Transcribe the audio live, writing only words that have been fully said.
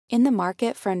In the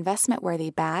market for investment-worthy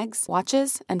bags,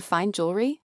 watches, and fine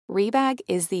jewelry, Rebag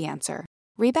is the answer.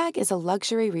 Rebag is a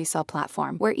luxury resale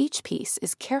platform where each piece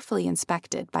is carefully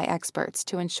inspected by experts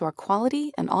to ensure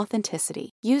quality and authenticity.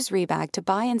 Use Rebag to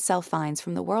buy and sell finds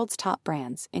from the world's top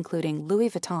brands, including Louis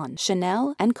Vuitton,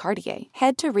 Chanel, and Cartier.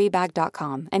 Head to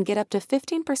Rebag.com and get up to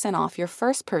 15% off your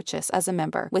first purchase as a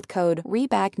member with code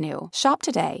REBAGNEW. Shop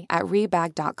today at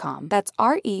Rebag.com. That's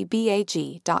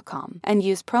REBAG.com. And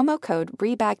use promo code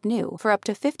REBAGNEW for up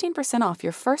to 15% off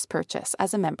your first purchase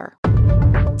as a member.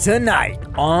 Tonight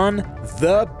on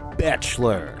The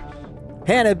Bachelor,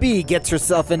 Hannah B gets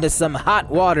herself into some hot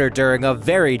water during a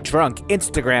very drunk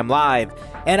Instagram live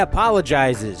and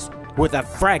apologizes with a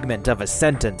fragment of a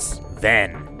sentence.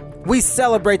 Then, we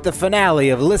celebrate the finale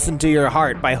of Listen to Your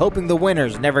Heart by hoping the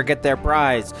winners never get their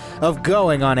prize of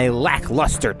going on a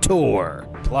lackluster tour.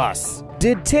 Plus,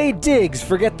 did Taye Diggs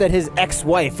forget that his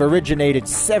ex-wife originated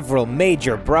several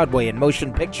major Broadway and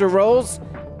motion picture roles?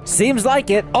 Seems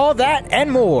like it. All that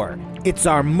and more. It's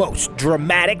our most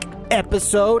dramatic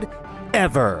episode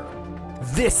ever.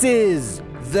 This is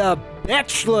The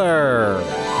Bachelor.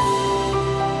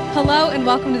 Hello and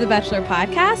welcome to The Bachelor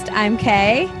Podcast. I'm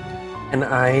Kay. And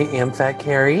I am Fat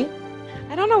Carrie.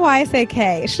 I don't know why I say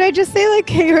Kay. Should I just say like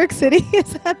K York City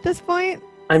is at this point?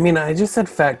 I mean, I just said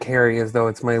Fat Carrie as though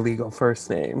it's my legal first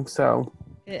name, so.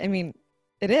 I mean,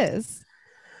 it is.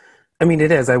 I mean,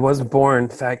 it is. I was born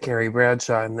Fat Carrie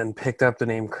Bradshaw and then picked up the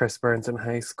name Chris Burns in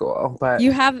high school. But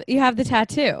you have the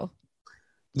tattoo.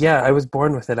 Yeah, I was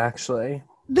born with it actually.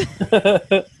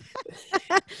 It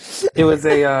was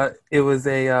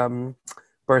a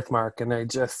birthmark, and I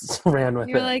just ran with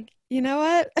it. You're like, you know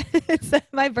what?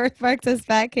 My birthmark says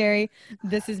Fat Carrie.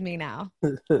 This is me now.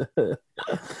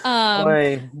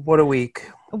 Boy, what a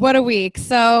week. What a week.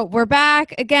 So we're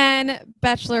back again,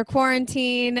 Bachelor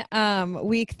Quarantine,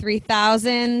 week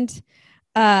 3000.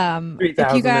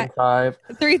 3005.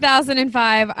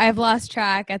 3005. I've lost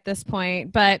track at this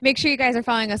point, but make sure you guys are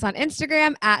following us on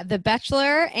Instagram at The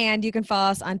Bachelor, and you can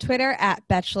follow us on Twitter at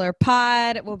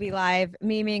BachelorPod. We'll be live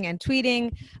memeing and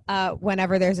tweeting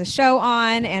whenever there's a show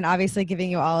on, and obviously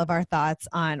giving you all of our thoughts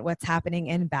on what's happening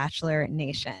in Bachelor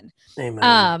Nation.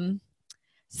 Amen.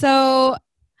 So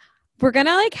we're going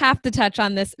to have to touch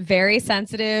on this very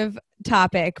sensitive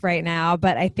topic right now,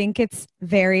 but I think it's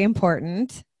very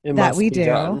important that we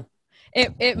do.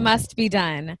 It must be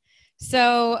done.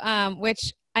 So,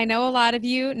 which I know a lot of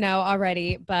you know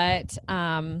already, but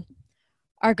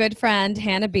our good friend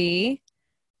Hannah B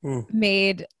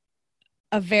made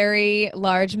a very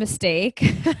large mistake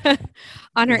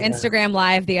on her Instagram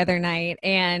live the other night,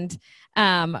 and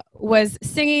was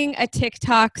singing a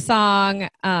TikTok song.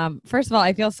 First of all,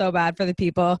 I feel so bad for the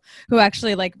people who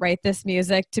actually write this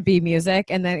music to be music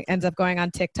and then ends up going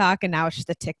on TikTok, and now it's just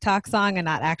a TikTok song and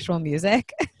not actual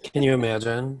music. Can you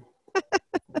imagine?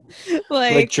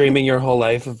 like dreaming your whole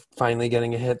life of finally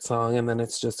getting a hit song, and then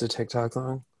it's just a TikTok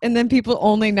song. And then people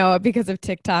only know it because of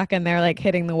TikTok, and they're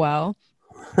hitting the woe.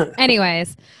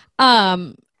 Anyways,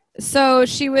 so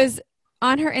she was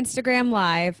on her Instagram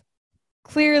live,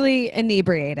 clearly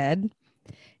inebriated,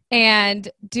 and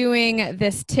doing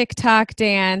this TikTok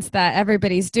dance that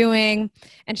everybody's doing.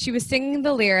 And she was singing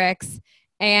the lyrics,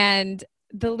 and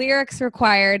the lyrics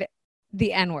required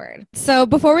the N-word. So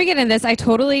before we get in this, I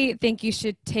totally think you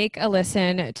should take a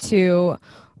listen to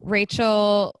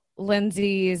Rachel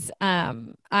Lindsay's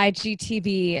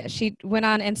IGTV. She went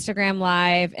on Instagram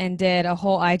Live and did a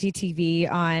whole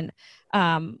IGTV on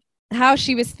how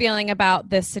she was feeling about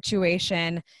this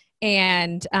situation.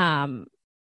 And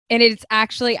it's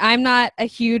actually, I'm not a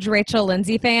huge Rachel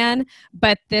Lindsay fan,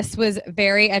 but this was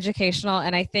very educational.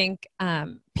 And I think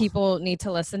people need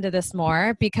to listen to this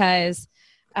more because...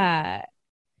 and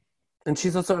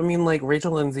she's also,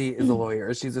 Rachel Lindsay is a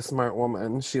lawyer. She's a smart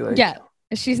woman. Yeah,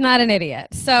 she's not an idiot.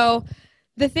 So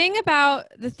the thing about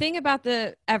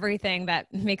the everything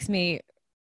that makes me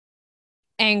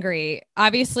angry,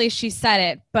 obviously she said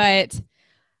it, but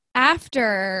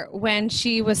after, when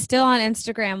she was still on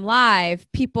Instagram Live,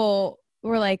 people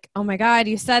were like, oh my God,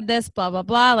 you said this, blah, blah,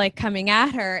 blah, coming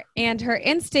at her. And her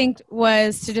instinct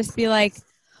was to just be like,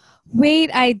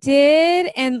 wait, I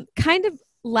did, and kind of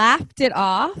laughed it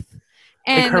off.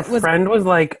 And her friend was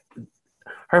like,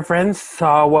 her friend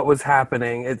saw what was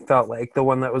happening. It felt like the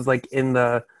one that was in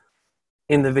the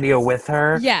video with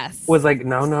her. Yes. Was like,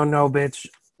 no, bitch.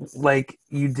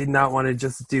 You did not want to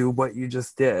just do what you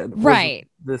just did. Right.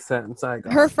 The sentence I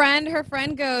got. Her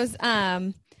friend goes,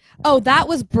 oh, that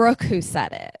was Brooke who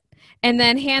said it. And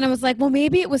then Hannah was like, well,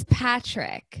 maybe it was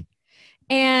Patrick.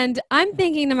 And I'm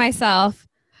thinking to myself,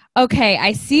 okay,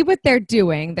 I see what they're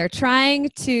doing. They're trying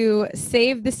to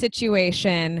save the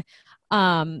situation,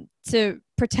 to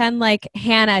pretend like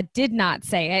Hannah did not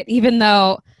say it, even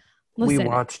though, We listen,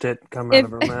 watched it come out if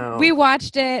of her mouth. we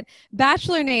watched it,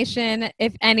 Bachelor Nation,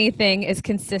 if anything, is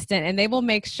consistent, and they will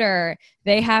make sure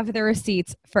they have the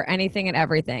receipts for anything and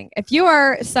everything. If you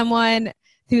are someone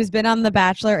who's been on The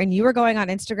Bachelor and you are going on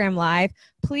Instagram Live,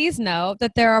 please know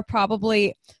that there are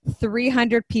probably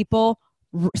 300 people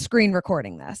screen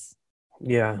recording this.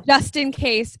 Yeah. Just in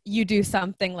case you do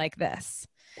something like this.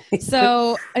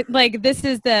 So like this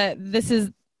is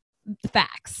the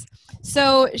facts.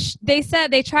 So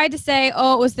they tried to say,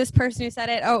 oh, it was this person who said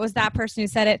it. Oh, it was that person who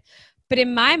said it. But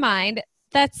in my mind,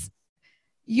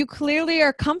 you clearly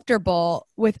are comfortable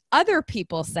with other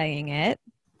people saying it.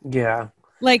 Yeah.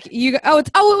 Like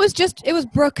it was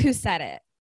Brooke who said it.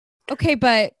 Okay,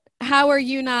 but how are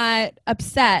you not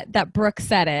upset that Brooke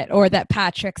said it or that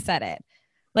Patrick said it?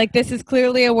 Like, this is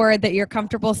clearly a word that you're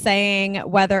comfortable saying,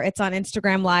 whether it's on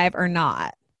Instagram Live or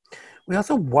not. We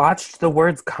also watched the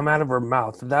words come out of her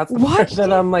mouth. That's the part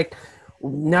that I'm like,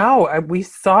 no, we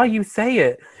saw you say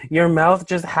it. Your mouth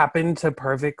just happened to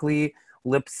perfectly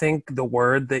lip sync the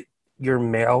word that your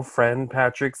male friend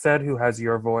Patrick said, who has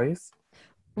your voice.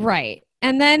 Right.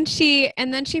 And then she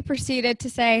proceeded to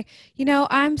say,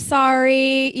 I'm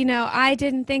sorry. I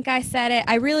didn't think I said it.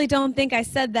 I really don't think I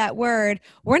said that word.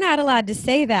 We're not allowed to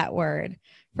say that word.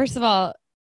 First of all,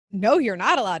 no, you're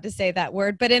not allowed to say that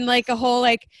word. But in like a whole,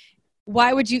 like,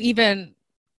 why would you even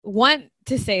want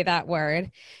to say that word?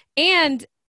 And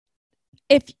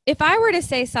if I were to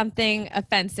say something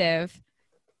offensive,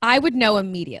 I would know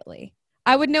immediately.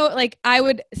 I would know, like, I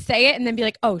would say it and then be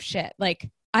like, oh shit. Like,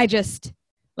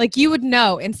 like, you would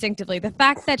know instinctively. The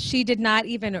fact that she did not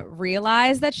even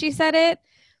realize that she said it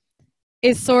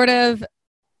is sort of,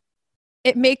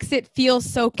 it makes it feel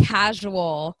so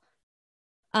casual.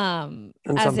 And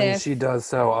something she does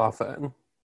so often.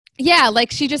 Yeah,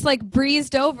 like she just like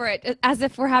breezed over it as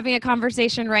if we're having a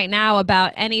conversation right now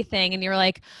about anything. And you're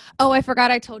like, oh, I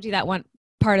forgot I told you that one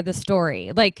part of the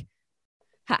story. Like,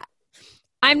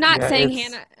 I'm not saying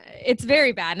Hannah, it's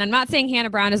very bad. And I'm not saying Hannah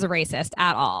Brown is a racist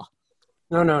at all.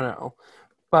 No.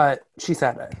 But she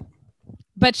said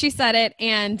it.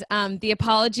 And the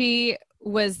apology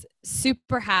was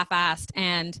super half-assed.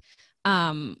 And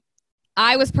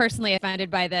I was personally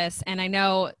offended by this, and I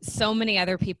know so many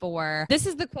other people were. This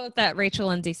is the quote that Rachel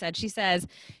Lindsay said. She says,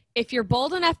 if you're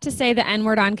bold enough to say the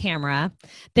N-word on camera,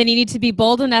 then you need to be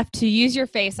bold enough to use your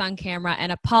face on camera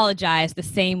and apologize the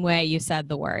same way you said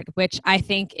the word, which I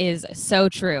think is so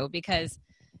true. Because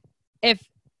if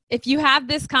you have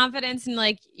this confidence and,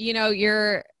 like,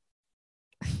 you're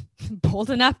bold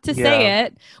enough to say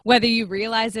it, whether you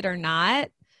realize it or not,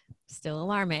 still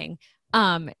alarming.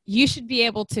 You should be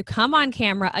able to come on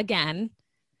camera again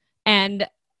and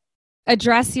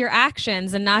address your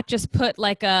actions and not just put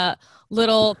like a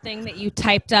little thing that you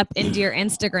typed up into your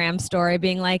Instagram story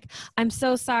being like, I'm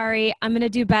so sorry, I'm going to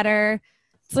do better.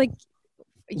 It's like,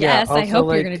 yes, I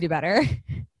hope you're going to do better.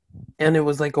 And it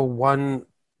was like a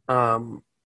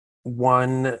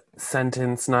one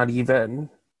sentence, not even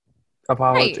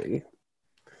apology. Right.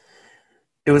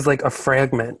 It was like a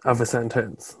fragment of a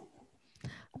sentence.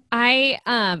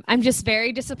 I'm just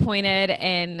very disappointed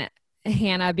in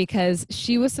Hannah because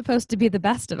she was supposed to be the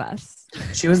best of us.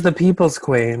 She was the people's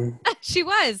queen. She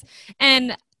was.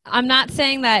 And I'm not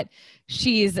saying that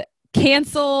she's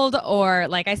canceled or,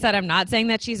 like I said, I'm not saying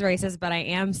that she's racist, but I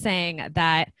am saying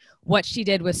that what she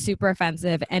did was super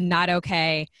offensive and not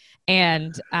okay.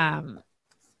 And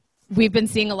we've been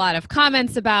seeing a lot of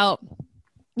comments about,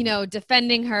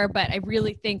 defending her, but I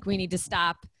really think we need to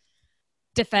stop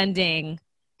defending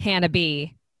Hannah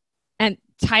B. And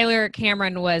Tyler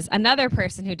Cameron was another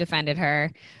person who defended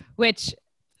her, which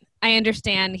I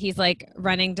understand he's like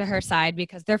running to her side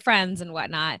because they're friends and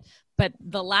whatnot. But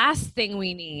the last thing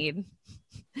we need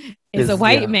is a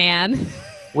white man.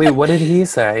 Wait, what did he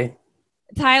say?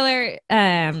 Tyler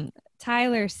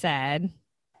said,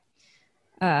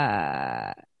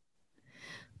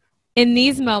 in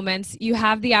these moments, you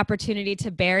have the opportunity to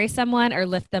bury someone or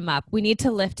lift them up. We need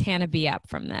to lift Hannah B up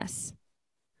from this.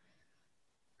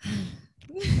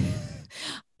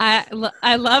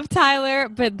 I love Tyler,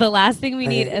 but the last thing we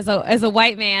need is a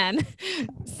white man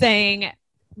saying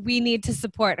we need to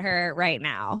support her right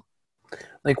now.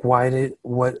 Like, why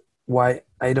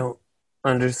I don't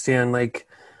understand. Like,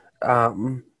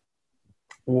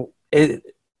 it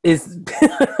is.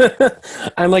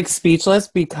 I'm like speechless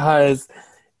because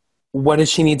what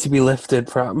does she need to be lifted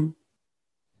from?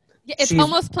 Yeah, it's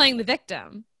almost playing the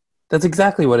victim. That's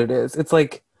exactly what it is. It's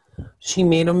like, She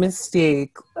made a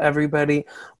mistake, everybody.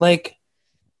 Like,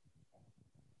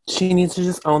 she needs to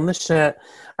just own the shit.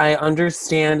 I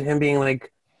understand him being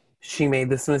like, she made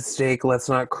this mistake. Let's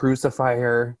not crucify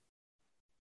her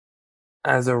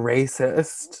as a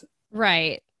racist.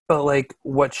 Right. But like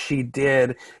what she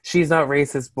did, she's not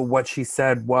racist, but what she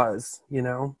said was, you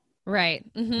know? Right.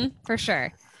 For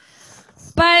sure.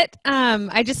 But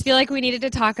I just feel like we needed to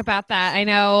talk about that. I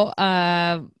know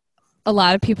a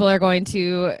lot of people are going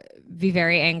to be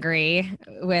very angry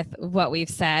with what we've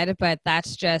said, but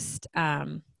that's just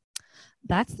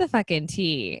that's the fucking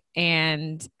tea.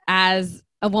 And as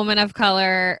a woman of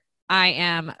color, I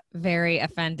am very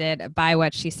offended by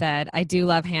what she said. I do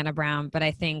love Hannah Brown, but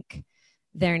I think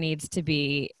there needs to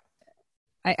be,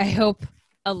 I hope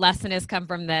a lesson has come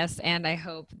from this, and I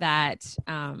hope that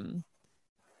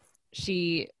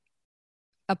she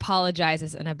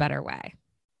apologizes in a better way.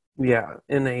 Yeah,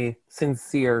 in a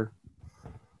sincere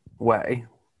way.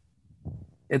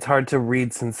 It's hard to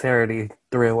read sincerity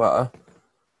through a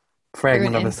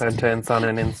fragment of a sentence on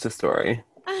an Insta story.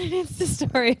 An Insta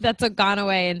story that's gone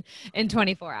away in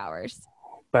 24 hours.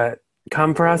 But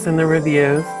come for us in the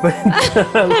reviews.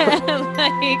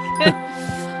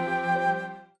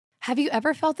 Have you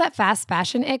ever felt that fast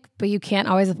fashion ick, but you can't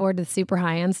always afford the super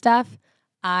high-end stuff?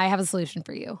 I have a solution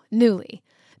for you. Nuuly.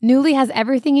 Nuuly has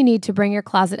everything you need to bring your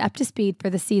closet up to speed for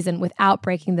the season without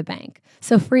breaking the bank.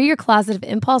 So free your closet of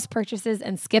impulse purchases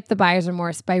and skip the buyer's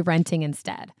remorse by renting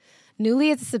instead.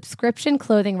 Nuuly is a subscription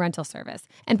clothing rental service,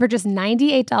 and for just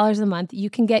 $98 a month,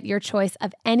 you can get your choice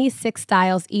of any 6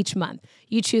 styles each month.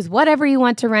 You choose whatever you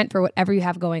want to rent for whatever you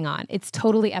have going on. It's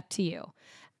totally up to you.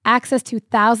 Access to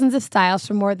thousands of styles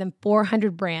from more than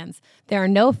 400 brands. There are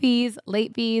no fees,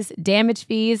 late fees, damage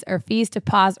fees, or fees to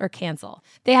pause or cancel.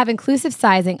 They have inclusive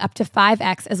sizing up to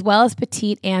 5X as well as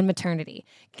petite and maternity.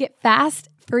 Get fast,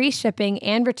 free shipping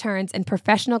and returns and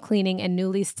professional cleaning in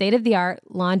Nuuly's state-of-the-art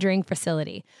laundering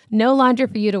facility. No laundry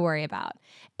for you to worry about.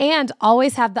 And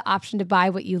always have the option to buy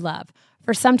what you love,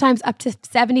 for sometimes up to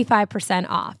 75%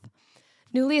 off.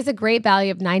 Nuuly is a great value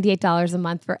of $98 a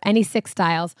month for any 6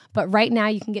 styles, but right now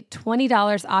you can get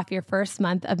 $20 off your first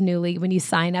month of Nuuly when you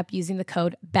sign up using the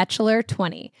code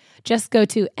BACHELOR20. Just go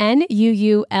to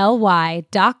NUULY.com,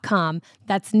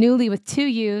 that's Nuuly with 2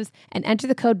 U's, and enter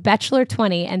the code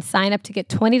BACHELOR20 and sign up to get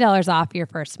 $20 off your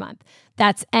first month.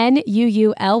 That's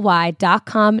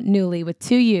NUULY.com, Nuuly with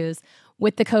 2 U's,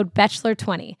 with the code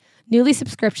BACHELOR20. Nuuly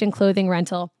subscription clothing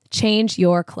rental. Change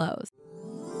your clothes.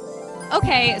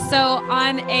 Okay, so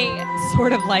on a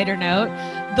sort of lighter note,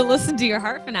 the Listen to Your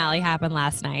Heart finale happened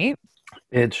last night.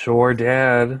 It sure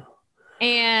did.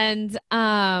 And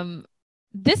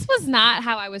this was not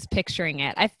how I was picturing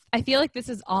it. I feel like this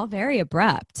is all very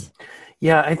abrupt.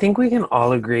 Yeah, I think we can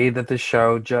all agree that the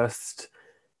show just...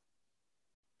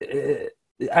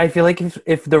 I feel like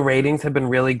if the ratings had been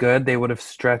really good, they would have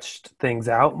stretched things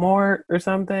out more or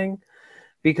something.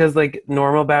 Because like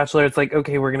normal Bachelor, it's like,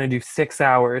 okay, we're going to do 6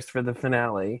 hours for the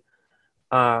finale.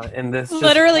 And this just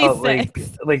literally felt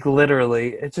 6. like literally,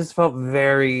 it just felt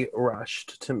very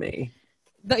rushed to me.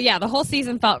 The whole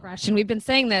season felt rushed. And we've been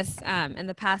saying this in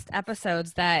the past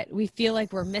episodes that we feel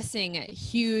like we're missing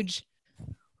huge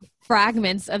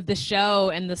fragments of the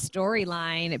show and the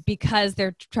storyline because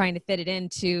they're trying to fit it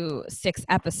into 6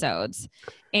 episodes.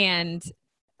 And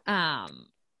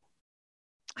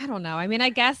I don't know. I mean, I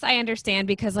guess I understand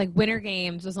because like Winter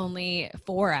Games was only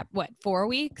 4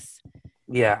 weeks?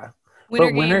 Yeah.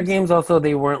 Winter Games also,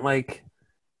 they weren't like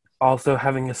also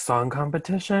having a song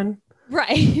competition.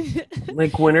 Right.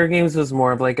 Like Winter Games was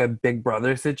more of like a Big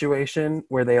Brother situation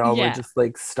where they all were just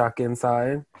like stuck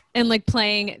inside. And like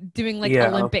doing like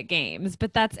Olympic games,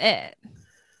 but that's it.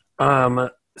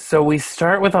 So we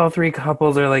start with all 3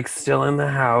 couples are like still in the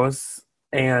house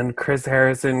and Chris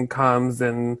Harrison comes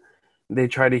and they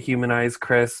try to humanize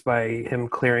Chris by him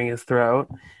clearing his throat.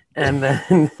 And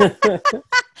then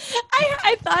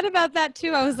I thought about that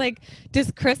too. I was like, does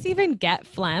Chris even get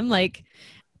phlegm? Like,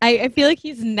 I feel like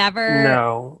he's never...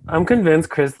 No. I'm convinced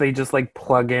Chris, they just like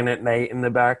plug in at night in the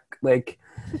back. Like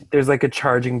there's like a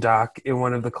charging dock in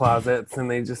one of the closets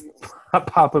and they just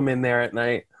pop him in there at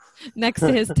night. Next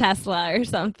to his Tesla or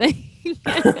something.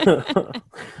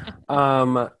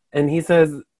 And he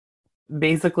says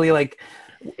basically like,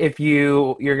 if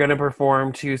you're going to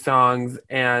perform 2 songs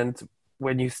and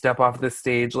when you step off the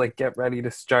stage, like get ready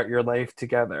to start your life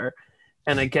together.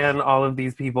 And again, all of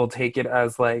these people take it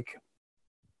as like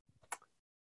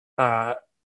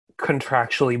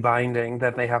contractually binding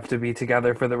that they have to be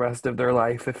together for the rest of their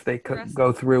life if they could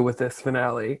go through with this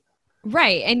finale.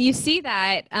 Right. And you see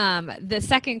that the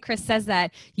second Chris says that,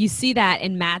 you see that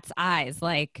in Matt's eyes,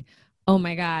 like, oh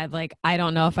my God, like, I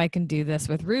don't know if I can do this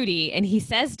with Rudy. And he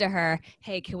says to her,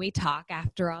 hey, can we talk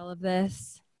after all of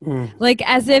this? Like,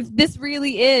 as if this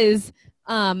really is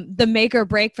the make or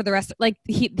break for the rest. Like,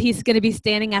 he's going to be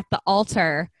standing at the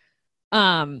altar,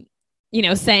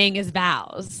 saying his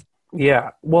vows. Yeah.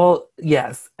 Well,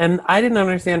 yes. And I didn't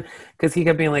understand because he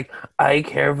kept being like, I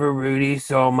care for Rudy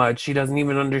so much. She doesn't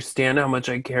even understand how much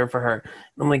I care for her.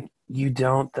 And I'm like, you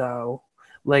don't, though.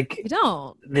 Like, You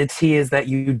don't. the tea is that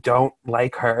you don't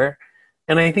like her.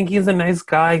 And I think he's a nice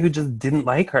guy who just didn't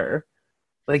like her.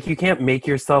 Like, you can't make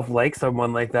yourself like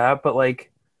someone like that. But,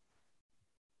 like,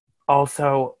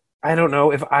 also, I don't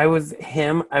know. If I was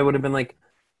him, I would have been like,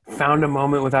 found a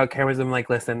moment without cameras. I'm like,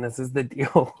 listen, this is the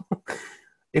deal.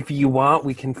 If you want,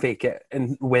 we can fake it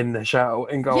and win the show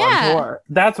and go on tour.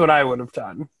 That's what I would have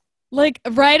done. Like,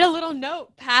 write a little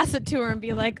note, pass it to her, and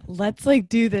be like, let's, like,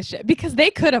 do this shit. Because they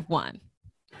could have won.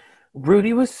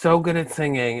 Rudy was so good at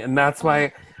singing, and that's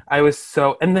why I was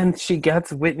so... And then she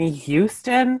gets Whitney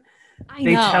Houston.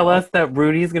 They tell us that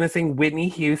Rudy's going to sing Whitney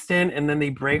Houston, and then they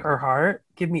break her heart.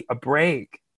 Give me a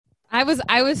break. I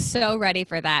was so ready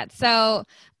for that. So,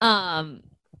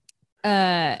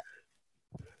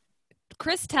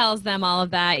 Chris tells them all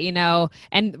of that,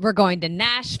 and we're going to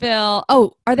Nashville.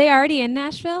 Oh, are they already in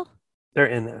Nashville? They're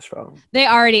in Nashville. They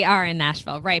already are in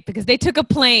Nashville, right? Because they took a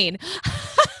plane.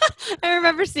 I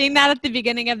remember seeing that at the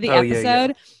beginning of the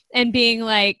episode and being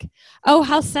like, oh,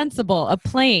 how sensible, a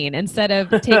plane instead of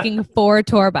taking 4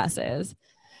 tour buses.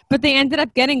 But they ended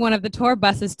up getting one of the tour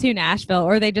buses to Nashville,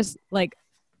 or they just like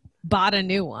bought a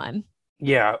new one.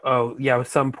 Yeah. Oh, yeah.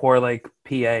 Some poor like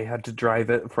PA had to drive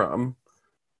it from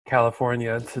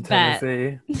California to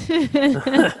Tennessee.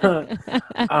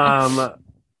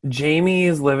 Jamie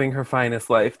is living her finest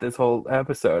life this whole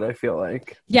episode, I feel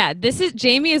like. Yeah,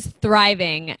 Jamie is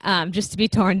thriving, just to be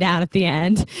torn down at the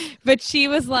end. But she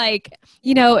was like,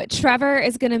 Trevor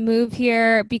is going to move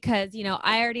here because,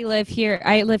 I already live here.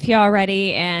 I live here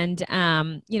already. And,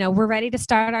 we're ready to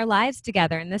start our lives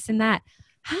together and this and that.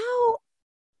 How?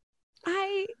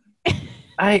 Okay.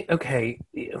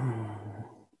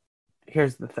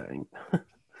 Here's the thing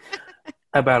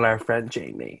about our friend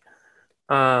Jamie.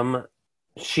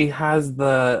 She has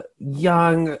the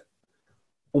young,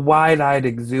 wide-eyed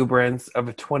exuberance of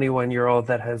a 21-year-old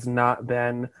that has not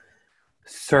been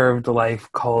served life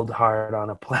cold hard on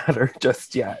a platter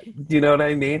just yet. Do you know what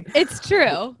I mean? It's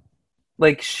true.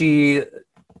 Like, she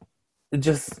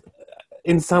just,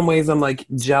 in some ways, I'm like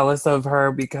jealous of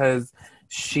her because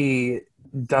she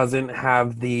doesn't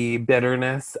have the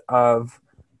bitterness of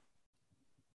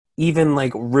even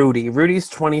like Rudy. Rudy's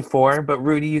 24, but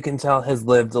Rudy, you can tell, has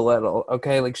lived a little,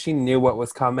 okay? Like, she knew what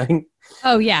was coming.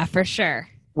 Oh, yeah, for sure.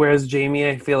 Whereas Jamie,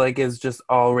 I feel like, is just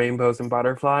all rainbows and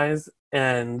butterflies.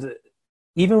 And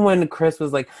even when Chris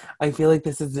was like, I feel like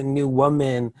this is a new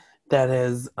woman that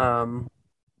is,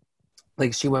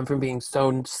 like, she went from being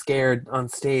so scared on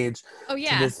stage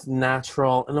to this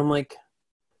natural. And I'm like,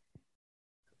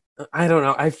 I don't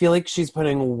know. I feel like she's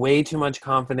putting way too much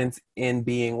confidence in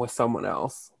being with someone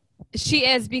else. She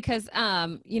is because,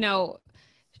 everything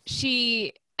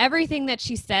that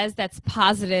she says that's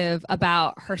positive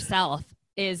about herself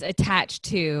is attached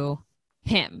to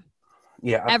him.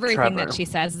 Yeah. Everything Trevor. that she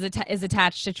says is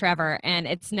attached to Trevor. And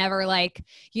it's never like,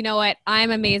 you know what?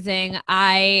 I'm amazing.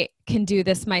 I can do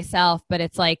this myself. But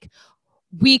it's like,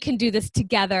 we can do this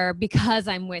together because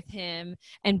I'm with him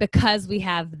and because we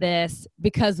have this,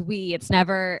 it's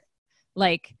never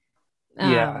like,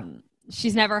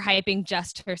 she's never hyping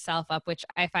just herself up, which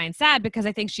I find sad because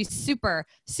I think she's super,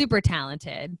 super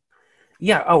talented.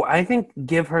 Yeah. Oh, I think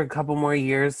give her a couple more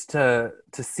years to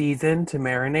season, to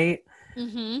marinate,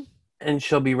 and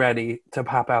she'll be ready to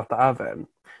pop out the oven.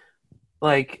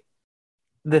 Like,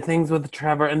 the things with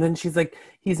Trevor. And then she's like,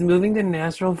 he's moving to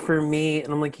Nashville for me.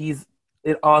 And I'm like,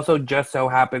 it also just so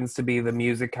happens to be the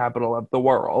music capital of the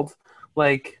world.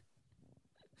 Like,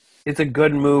 it's a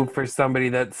good move for somebody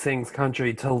that sings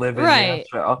country to live in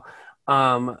Nashville.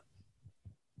 I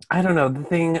don't know. The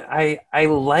thing, I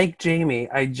like Jamie.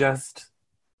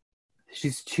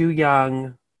 She's too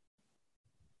young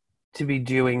to be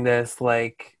doing this,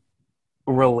 like,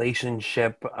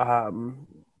 relationship.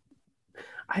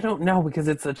 I don't know, because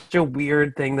it's such a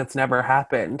weird thing that's never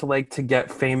happened. Like, to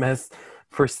get famous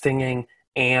for singing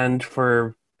and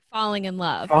for falling in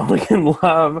love.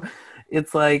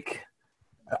 It's like,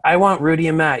 I want Rudy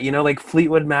and Matt, like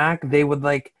Fleetwood Mac, they would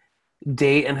like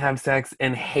date and have sex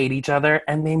and hate each other,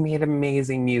 and they made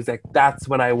amazing music. That's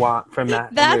what I want from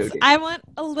Matt and Rudy. I want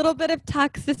a little bit of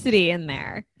toxicity in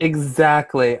there.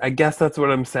 Exactly. I guess that's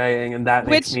what I'm saying, and that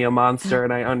makes me a monster,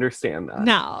 and I understand that.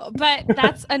 No, but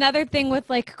that's another thing with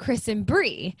like Chris and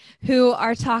Bree, who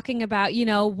are talking about, you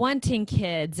know, wanting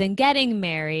kids and getting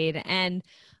married and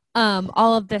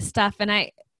all of this stuff. And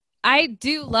I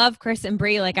do love Chris and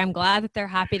Bree. Like, I'm glad that they're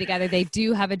happy together. They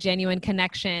do have a genuine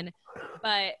connection,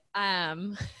 but I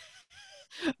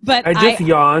just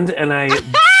yawned, and I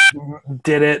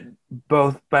did it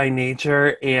both by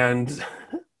nature and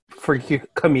for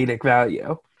comedic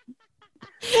value.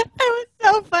 It was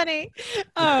so funny.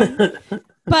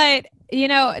 But, you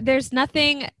know, there's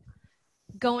nothing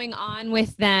going on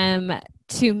with them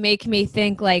to make me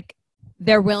think like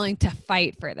they're willing to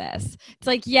fight for this. It's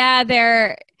like,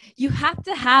 yeah, you have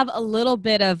to have a little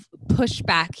bit of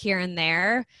pushback here and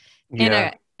there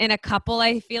in a couple,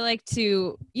 I feel like,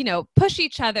 to, you know, push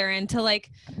each other and to like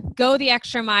go the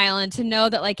extra mile and to know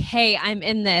that like, hey, I'm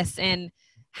in this, and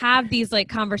have these like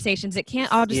conversations. It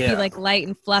can't all just be like light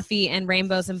and fluffy and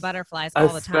rainbows and butterflies all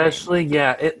the time. Especially,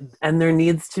 and there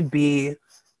needs to be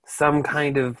some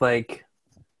kind of like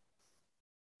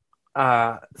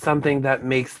something that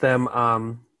makes them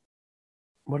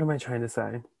what am I trying to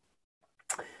say?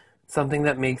 Something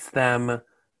that makes them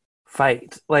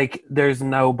fight. Like, there's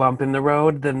no bump in the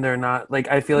road, then they're not, like,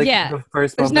 I feel like the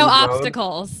first bump there's no in the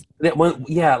obstacles.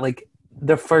 Like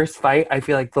the first fight, I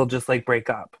feel like they'll just like break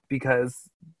up because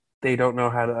they don't know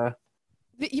how to.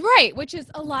 Right, which is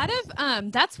a lot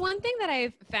of that's one thing that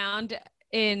I've found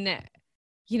in,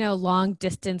 you know, long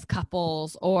distance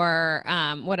couples or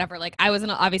whatever. Like, I was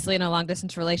obviously in a long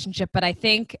distance relationship, but I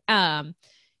think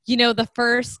you know, the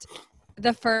first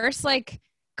like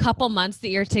couple months that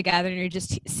you're together and you're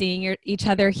just seeing each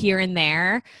other here and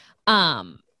there,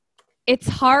 it's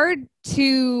hard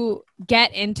to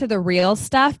get into the real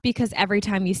stuff because every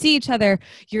time you see each other,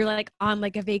 you're like on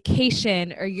like a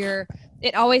vacation, or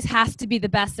it always has to be the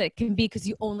best that it can be because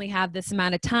you only have this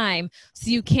amount of time. So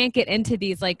you can't get into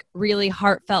these like really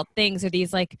heartfelt things, or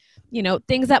these like, you know,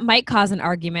 things that might cause an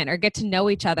argument, or get to know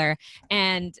each other.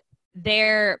 And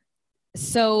they're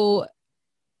so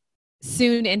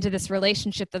soon into this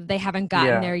relationship that they haven't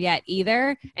gotten there yet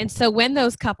either. And so when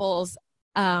those couples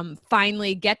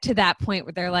finally get to that point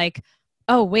where they're like,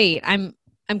 oh wait, I'm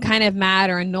kind of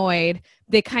mad or annoyed,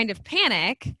 they kind of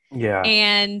panic.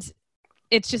 And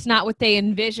it's just not what they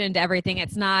envisioned everything.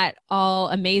 It's not all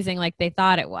amazing like they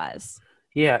thought it was.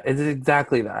 Yeah, it's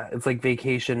exactly that. It's like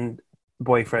vacation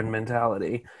boyfriend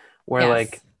mentality where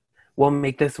like, we'll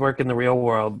make this work in the real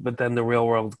world, but then the real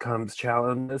world comes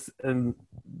challenges, and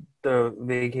the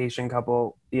vacation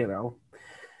couple, you know,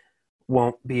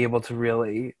 won't be able to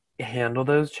really handle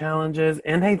those challenges.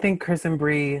 And I think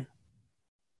Bree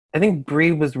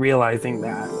was realizing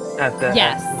that at the end.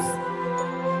 Yes,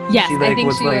 I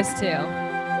think she was too.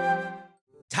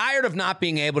 Tired of not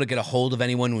being able to get a hold of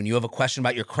anyone when you have a question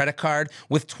about your credit card?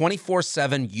 With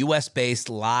 24/7 U.S.-based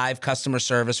live customer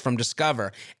service from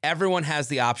Discover, everyone has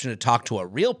the option to talk to a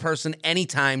real person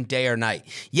anytime, day or night.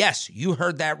 Yes, you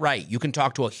heard that right. You can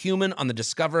talk to a human on the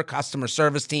Discover customer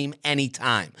service team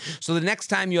anytime. So the next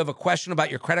time you have a question about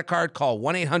your credit card, call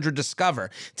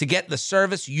 1-800-DISCOVER to get the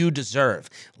service you deserve.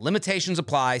 Limitations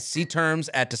apply. See terms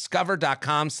at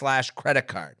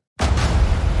discover.com/creditcard.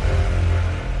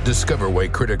 Discover why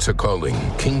critics are calling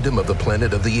Kingdom of the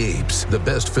Planet of the Apes the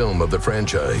best film of the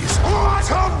franchise. What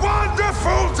a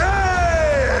wonderful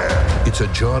day! It's a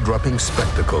jaw-dropping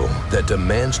spectacle that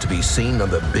demands to be seen on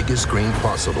the biggest screen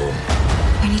possible.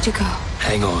 We need to go.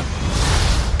 Hang on.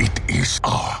 It is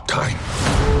our time.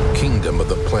 Kingdom of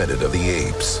the Planet of the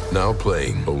Apes. Now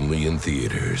playing only in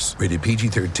theaters. Rated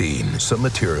PG-13. Some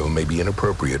material may be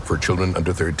inappropriate for children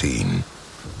under 13.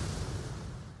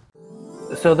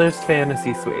 So there's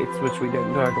Fantasy Suites, which we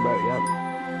didn't talk about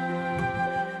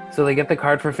yet. So they get the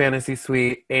card for Fantasy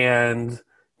Suite, and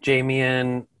Jamie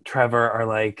and Trevor are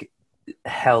like,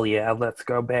 hell yeah, let's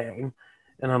go bang.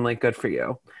 And I'm like, good for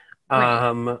you.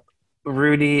 Right.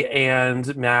 Rudy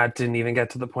and Matt didn't even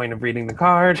get to the point of reading the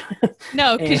card.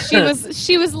 No, because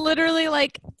she was literally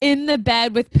like in the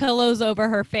bed with pillows over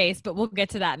her face, but we'll get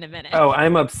to that in a minute. Oh,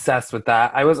 I'm obsessed with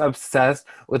that. I was obsessed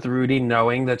with Rudy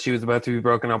knowing that she was about to be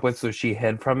broken up with, so she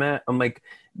hid from it. I'm like,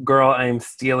 girl, I'm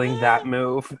stealing that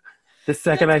move. The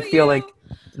second I feel like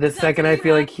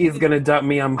he's gonna dump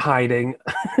me, I'm hiding.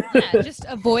 Yeah, just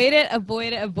avoid it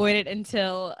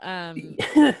until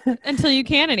you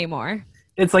can't anymore.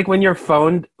 It's like when you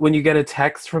get a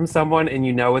text from someone and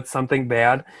you know it's something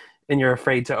bad and you're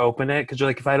afraid to open it because you're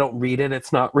like, if I don't read it,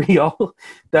 it's not real.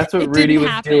 That's what Rudy was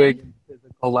doing in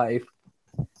physical life.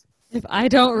 If I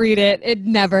don't read it, it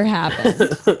never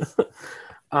happens.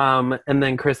 And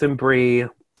then Chris and Bree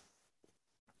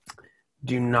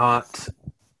do not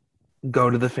go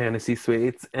to the fantasy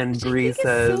suites, and Bree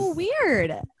says, "So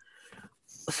weird."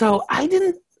 So I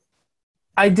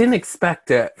didn't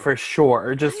expect it for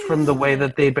sure, just from the way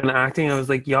that they'd been acting. I was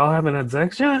like, y'all haven't had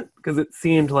sex yet? Because it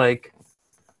seemed like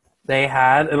they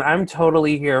had, and I'm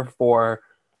totally here for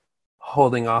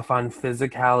holding off on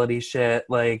physicality shit.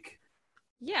 Like,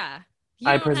 Yeah.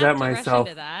 I present myself.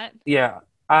 Rush into that. Yeah.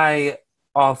 I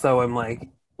also am like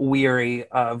weary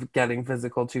of getting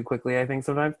physical too quickly, I think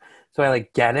sometimes. So I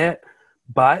like get it.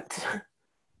 But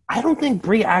I don't think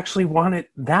Brie actually wanted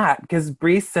that, because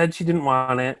Brie said she didn't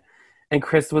want it. And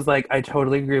Chris was like, I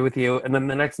totally agree with you. And then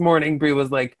the next morning, Brie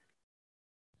was like,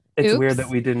 it's weird that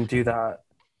we didn't do that.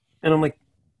 And I'm like,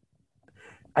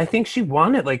 I think she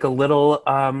wanted like a little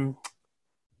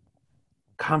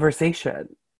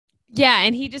conversation. Yeah,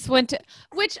 and he just went to,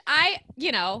 which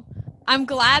I'm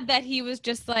glad that he was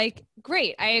just like,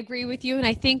 great, I agree with you. And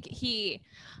I think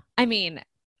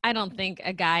I don't think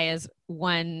a guy is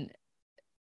one,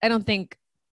 I don't think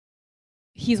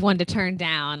he's one to turn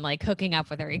down, like hooking up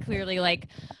with her. He clearly like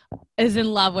is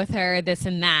in love with her, this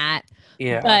and that.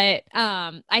 Yeah. But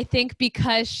I think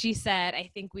because she said, I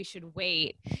think we should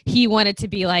wait, he wanted to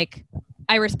be like,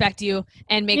 I respect you,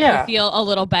 and make her feel a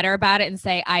little better about it and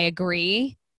say, I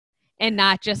agree. And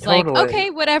not just like, okay,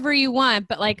 whatever you want,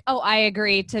 but like, oh, I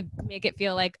agree, to make it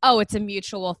feel like, oh, it's a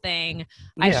mutual thing.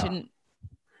 Yeah. I shouldn't,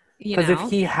 because if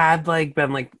he had like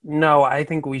been like, no, I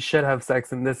think we should have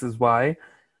sex and this is why,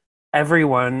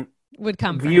 everyone would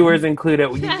come, viewers included,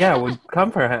 would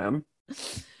come for him.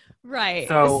 Right.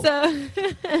 So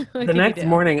the next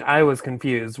morning I was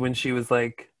confused when she was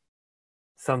like,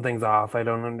 something's off. I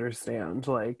don't understand.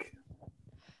 Like,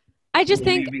 I just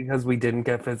think because we didn't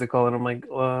get physical, and I'm like,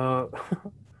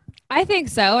 I think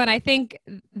so. And I think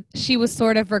she was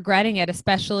sort of regretting it,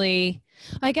 especially,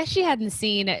 I guess she hadn't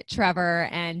seen Trevor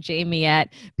and Jamie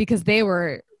yet, because they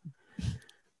were,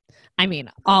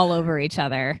 all over each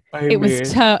other. It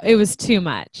was too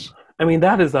much. I mean,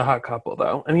 that is a hot couple,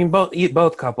 though. I mean,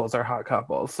 both couples are hot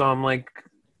couples. So I'm like,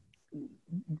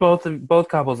 both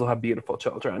couples will have beautiful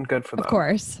children. Good for them. Of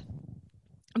course.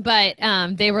 But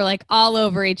they were like all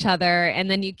over each other,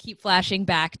 and then you keep flashing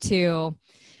back to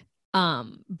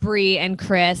Bree and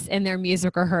Chris in their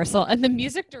music rehearsal, and the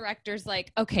music director's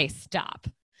like, okay, stop.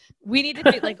 We need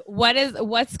to be like,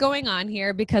 what's going on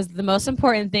here? Because the most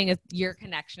important thing is your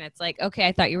connection. It's like, okay,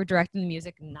 I thought you were directing the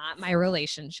music, not my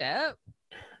relationship.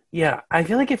 Yeah, I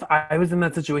feel like if I was in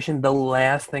that situation, the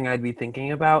last thing I'd be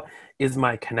thinking about is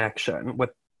my connection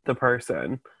with the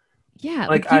person. Yeah.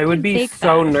 Like I would be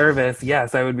so nervous.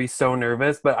 Yes, I would be so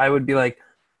nervous, but I would be like,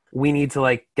 we need to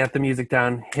like get the music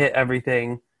down, hit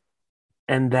everything,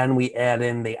 and then we add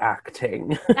in the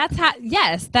acting. That's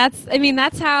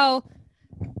how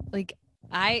like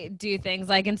I do things.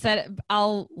 Like, instead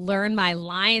I'll learn my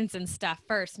lines and stuff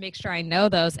first, make sure I know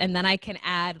those, and then I can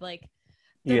add like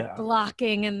the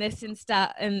blocking and this and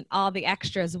stuff and all the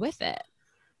extras with it.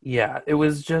 Yeah, it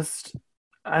was just,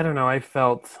 I don't know, I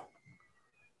felt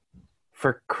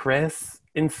for Chris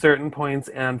in certain points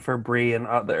and for Brie and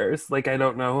others. Like, I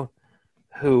don't know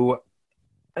who.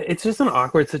 It's just an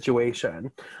awkward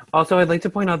situation. Also, I'd like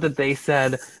to point out that they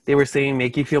said they were singing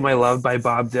Make You Feel My Love by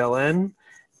Bob Dylan.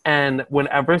 And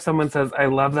whenever someone says, I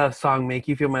love that song, Make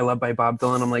You Feel My Love by Bob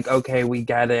Dylan, I'm like, okay, we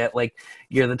get it. Like,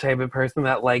 you're the type of person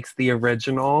that likes the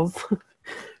originals.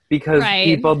 Because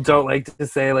people don't like to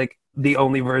say, like, the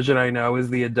only version I know is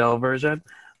the Adele version.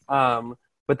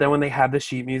 But then when they had the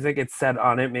sheet music, it said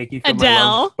on it, Make You Feel My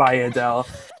Love by Adele.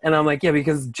 And I'm like, yeah,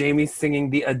 because Jamie's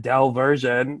singing the Adele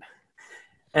version.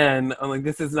 And I'm like,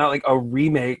 this is not like a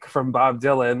remake from Bob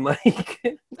Dylan. Like,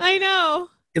 I know.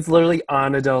 It's literally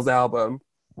on Adele's album.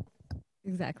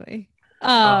 Exactly.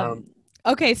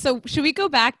 Okay, so should we go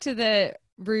back to the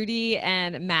Rudy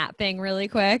and Matt thing really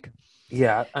quick?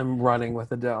 Yeah, I'm running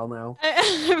with Adele now.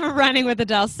 I'm running with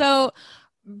Adele. So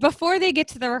before they get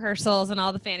to the rehearsals and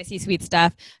all the fantasy suite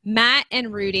stuff, Matt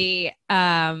and Rudy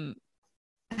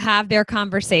have their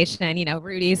conversation. You know,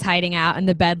 Rudy's hiding out in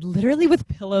the bed, literally with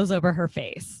pillows over her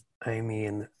face. I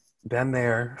mean, been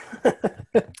there.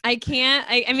 I can't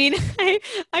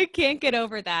get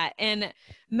over that. And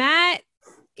Matt,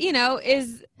 you know,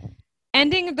 is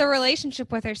ending the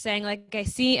relationship with her, saying like,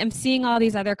 I'm seeing all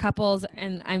these other couples,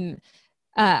 and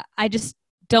I just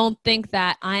don't think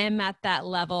that I am at that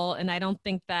level, and I don't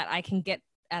think that I can get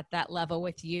at that level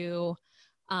with you.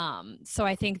 So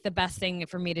I think the best thing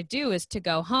for me to do is to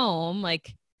go home.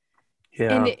 Like,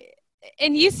 yeah.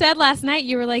 And you said last night,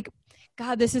 you were like,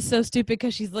 God, this is so stupid,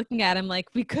 because she's looking at him like,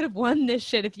 we could have won this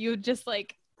shit if you would just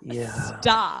like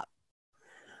stop.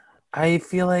 I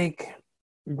feel like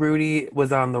Rudy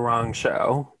was on the wrong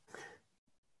show.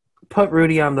 Put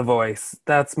Rudy on The Voice.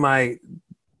 That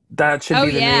should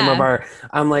be the name of our.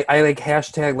 I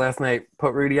hashtag last night,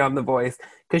 put Rudy on The Voice,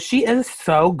 because she is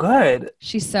so good.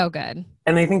 She's so good.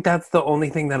 And I think that's the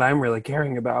only thing that I'm really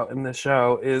caring about in the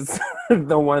show is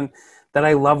the one that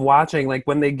I love watching. Like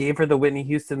when they gave her the Whitney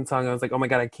Houston song, I was like, oh my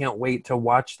God, I can't wait to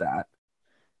watch that.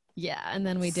 Yeah, and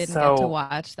then we didn't get to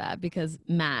watch that because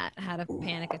Matt had a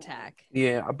panic attack.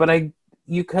 Yeah, but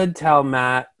you could tell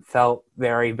Matt felt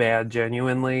very bad,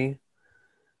 genuinely.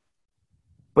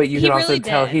 But you could also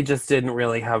tell he just didn't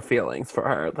really have feelings for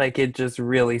her. Like, it just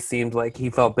really seemed like he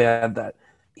felt bad that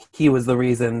he was the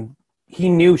reason. He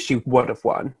knew she would have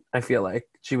won, I feel like.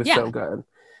 She was so good.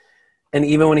 And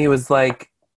even when he was,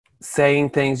 like,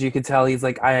 saying things, you could tell he's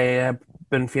like, I have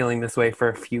been feeling this way for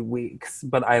a few weeks,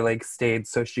 but I, like, stayed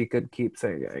so she could keep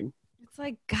singing. It's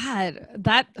like, God,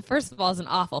 that, first of all, is an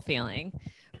awful feeling.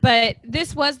 But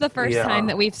this was the first time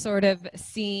that we've sort of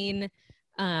seen,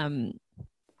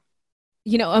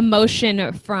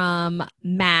 emotion from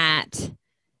Matt,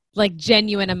 like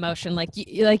genuine emotion. Like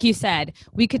you said,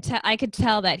 I could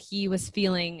tell that he was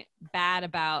feeling bad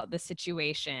about the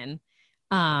situation.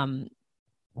 The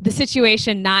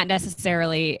situation, not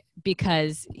necessarily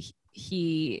because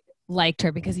he liked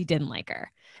her, because he didn't like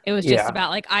her. It was just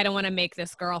about like, I don't want to make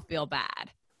this girl feel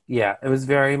bad. Yeah, it was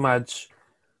very much,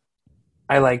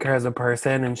 I like her as a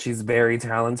person and she's very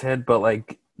talented, but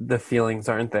like the feelings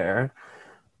aren't there.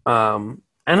 And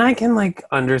I can like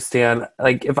understand,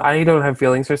 like if I don't have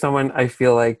feelings for someone, I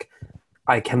feel like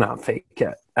I cannot fake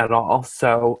it at all.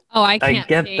 So I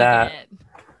get that.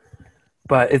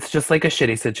 But it's just like a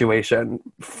shitty situation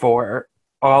for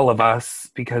all of us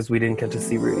because we didn't get to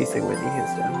see Rudy sing Whitney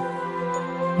Houston.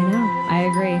 I know.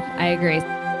 I agree.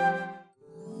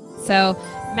 So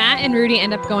Matt and Rudy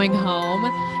end up going home.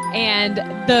 And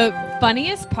the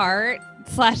funniest part /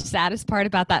 saddest part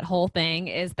about that whole thing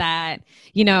is that,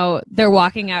 they're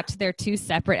walking out to their two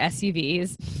separate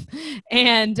SUVs,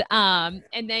 and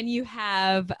then you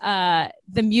have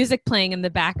the music playing in the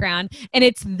background, and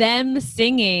it's them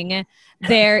singing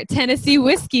their Tennessee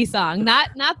Whiskey song, not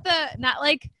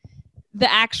like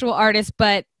the actual artist,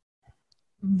 but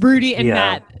Rudy and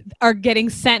Matt are getting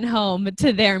sent home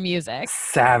to their music.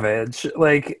 Savage.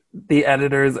 Like, the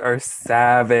editors are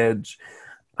savage.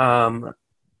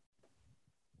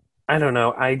 I don't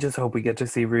know. I just hope we get to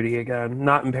see Rudy again.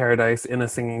 Not in Paradise, in a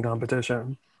singing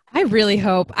competition. I really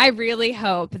hope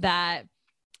that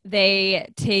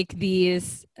they take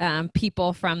these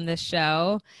people from this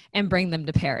show and bring them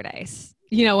to Paradise.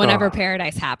 Whenever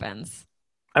Paradise happens.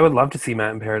 I would love to see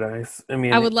Matt in Paradise.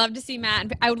 I would love to see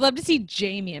Matt. I would love to see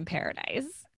Jamie in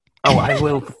Paradise. Oh, I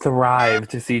will thrive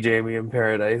to see Jamie in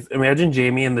Paradise. Imagine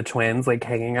Jamie and the twins like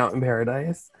hanging out in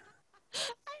Paradise.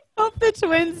 I hope the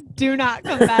twins do not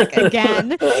come back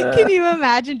again. Can you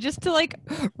imagine, just to like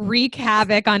wreak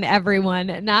havoc on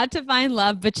everyone, not to find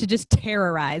love, but to just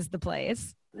terrorize the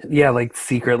place? Yeah, like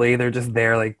secretly they're just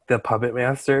there like the puppet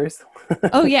masters.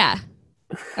 Oh yeah.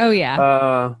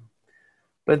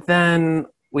 But then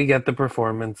we get the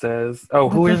performances. Oh,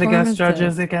 who are the guest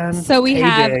judges again? So we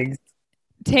have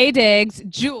Taye Diggs,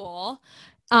 Jewel,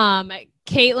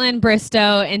 Caitlin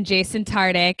Bristow, and Jason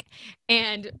Tardik,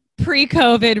 and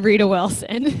pre-COVID Rita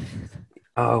Wilson.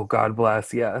 Oh, God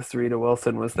bless. Yes, Rita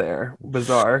Wilson was there.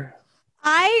 Bizarre.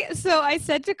 I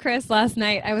said to Chris last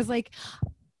night, I was like,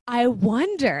 I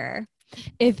wonder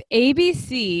if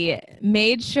ABC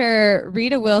made sure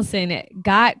Rita Wilson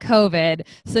got COVID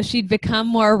so she'd become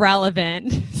more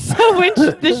relevant. So when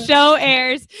the show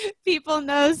airs,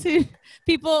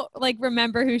 people like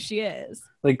remember who she is.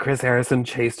 Like Chris Harrison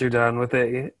chased her down with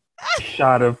a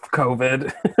shot of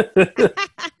COVID.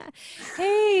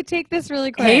 Hey, take this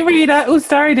really quick. Hey, Rita. Oh,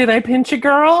 sorry. Did I pinch a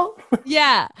girl?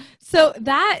 Yeah. So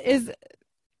that is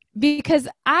because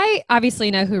I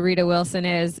obviously know who Rita Wilson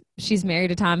is. She's married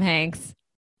to Tom Hanks.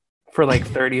 For like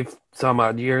 30 some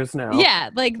odd years now. Yeah.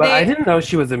 But I didn't know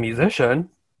she was a musician.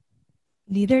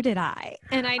 Neither did I.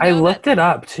 And I looked it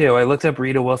up too. I looked up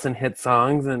Rita Wilson hit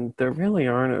songs and there really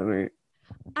aren't any.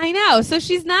 I know. So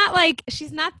she's not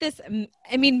this,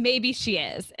 I mean, maybe she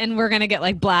is, and we're going to get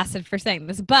like blasted for saying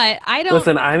this, but I don't.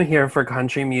 Listen, I'm here for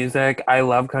country music. I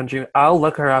love country. I'll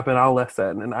look her up and I'll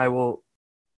listen, and I will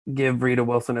give Rita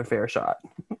Wilson a fair shot.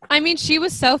 I mean, she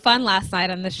was so fun last night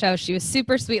on the show. She was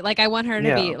super sweet. Like, I want her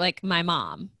to be like my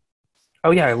mom.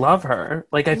 Oh yeah, I love her.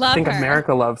 Like, I think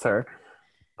America loves her.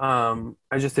 I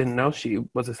just didn't know she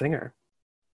was a singer.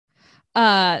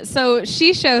 So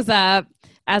she shows up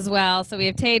as well. So we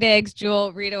have Taye Diggs,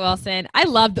 Jewel, Rita Wilson. I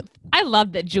love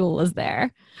that Jewel is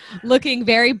there, looking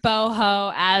very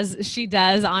boho as she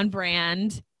does on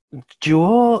brand.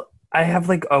 Jewel, I have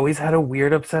like always had a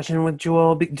weird obsession with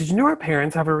Jewel. Did you know her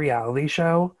parents have a reality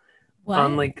show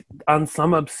on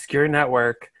some obscure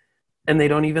network, and they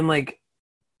don't even like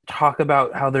talk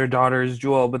about how their daughter is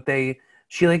Jewel, but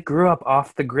she like grew up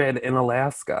off the grid in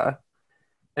Alaska,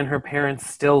 and her parents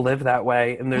still live that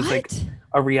way. And there's like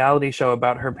a reality show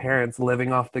about her parents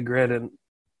living off the grid in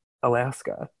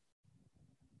Alaska.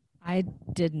 I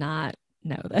did not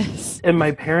know this. And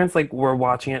my parents like were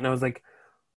watching it, and I was like,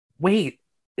 wait,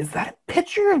 is that a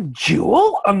picture of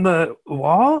Jewel on the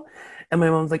wall? And my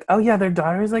mom's like, oh yeah, their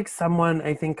daughter's like someone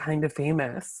I think kind of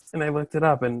famous. And I looked it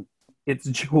up, and it's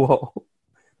Jewel.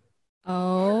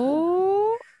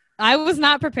 Oh, I was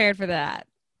not prepared for that.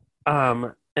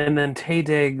 And then Taye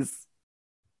Diggs,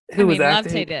 who was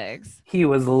acting, love Taye Diggs. He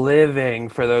was living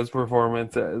for those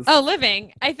performances. Oh,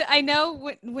 living! I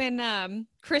know when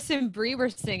Chris and Brie were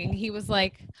singing, he was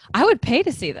like, I would pay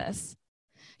to see this.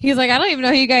 He was like, I don't even know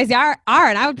who you guys are,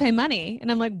 and I would pay money.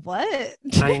 And I'm like, what?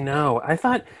 I know. I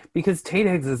thought because Taye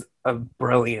Diggs is a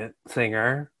brilliant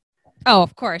singer. Oh,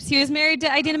 of course. He was married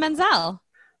to Idina Menzel.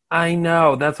 I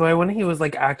know. That's why when he was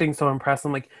like acting so impressed,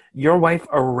 I'm like, your wife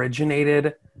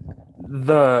originated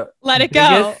the Let It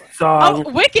Go song.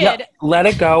 Oh, Wicked. No, Let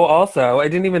It Go also. I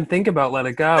didn't even think about Let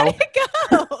It Go. Let It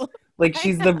Go. Like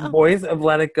she's the voice of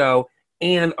Let It Go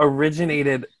and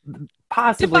originated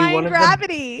possibly Defying one of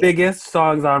Gravity. the biggest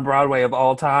songs on Broadway of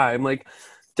all time. Like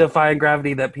Defying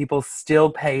Gravity, that people still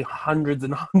pay hundreds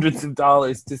and hundreds of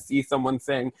dollars to see someone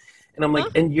sing. And I'm like,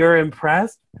 and you're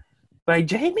impressed by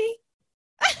Jamie?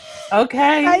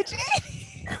 Okay. By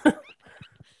Jamie.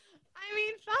 I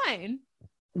mean, fine.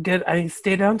 Good. I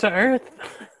stay down to earth.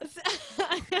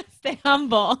 Stay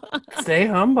humble. Stay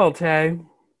humble, Tay.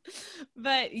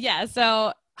 But yeah,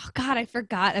 so God, I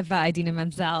forgot about Idina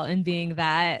Menzel and being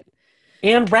that.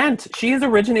 And Rent. She has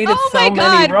originated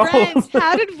many roles. Rent.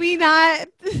 How did we not?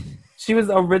 She was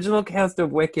original cast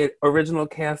of Wicked, original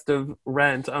cast of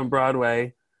Rent on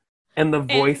Broadway, and the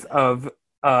voice of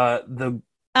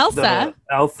Elsa.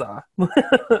 Elsa.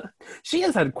 She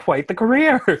has had quite the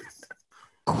career.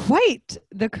 Quite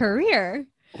the career.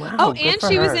 Wow, and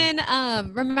she was in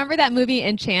remember that movie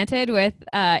Enchanted with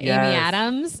Amy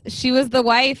Adams? She was the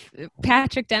wife,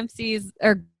 Patrick Dempsey's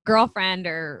or girlfriend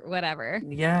or whatever.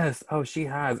 Yes. Oh, she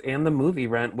has. And the movie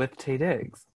Rent with Taye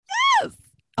Diggs. Yes.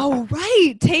 Oh,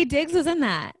 right. Taye Diggs was in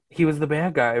that. He was the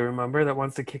bad guy, remember, that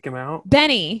wants to kick him out?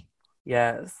 Benny.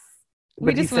 Yes.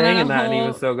 But he sang in that and he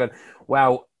was so good.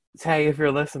 Wow. Tay, if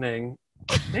you're listening,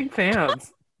 big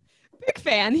fans. Big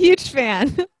fan. Huge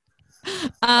fan.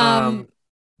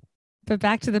 But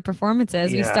back to the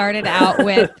performances. We started out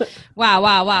with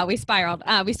wow. We spiraled.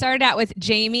 We started out with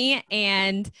Jamie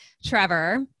and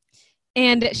Trevor.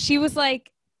 And she was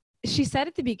like, she said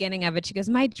at the beginning of it, she goes,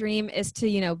 my dream is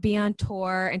to, be on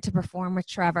tour and to perform with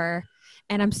Trevor.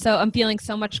 And I'm feeling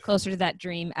so much closer to that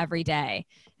dream every day.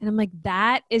 And I'm like,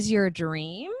 that is your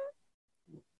dream?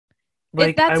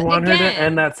 Like, I want her to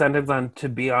end that sentence on to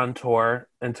be on tour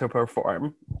and to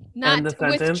perform. Not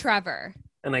with Trevor.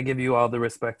 And I give you all the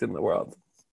respect in the world.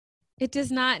 It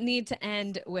does not need to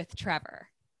end with Trevor.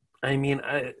 I mean,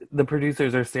 the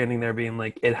producers are standing there being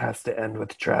like, it has to end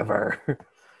with Trevor.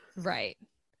 Right.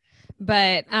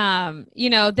 But,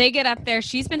 they get up there.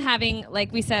 She's been having,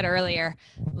 like we said earlier,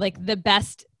 like the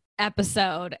best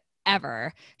episode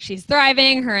ever. She's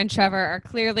thriving. Her and Trevor are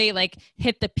clearly like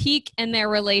hit the peak in their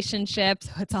relationship.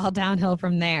 So it's all downhill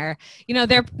from there.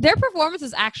 Their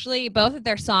performances actually, both of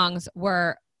their songs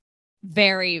were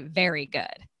very, very good.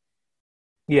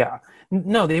 Yeah.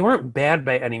 No, they weren't bad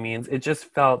by any means. It just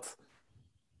felt,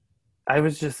 I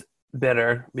was just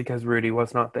bitter because Rudy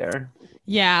was not there.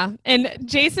 Yeah. And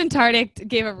Jason Tardik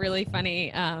gave a really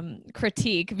funny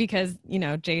critique because,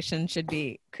 Jason should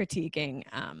be critiquing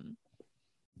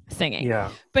singing. Yeah.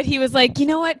 But he was like, you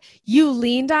know what? You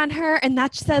leaned on her and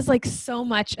that says like so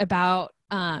much about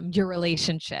your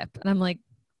relationship. And I'm like,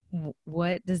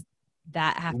 what does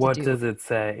that have to do? What does it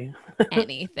say?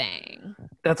 Anything.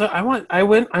 That's what I want. I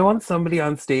want somebody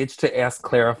on stage to ask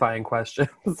clarifying questions.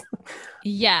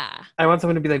 Yeah. I want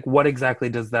someone to be like, what exactly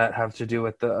does that have to do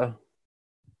with the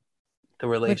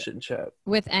relationship?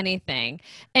 With anything.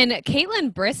 And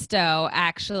Caitlin Bristow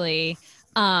actually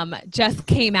just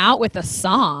came out with a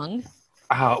song.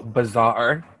 How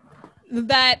bizarre.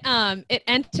 That it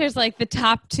enters like the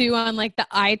top 2 on like the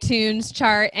iTunes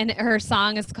chart, and her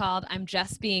song is called I'm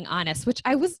Just Being Honest, which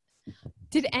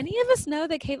did any of us know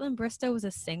that Caitlin Bristow was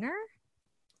a singer?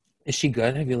 Is she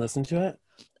good? Have you listened to it?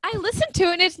 I listened to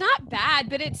it and it's not bad,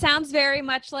 but it sounds very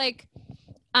much like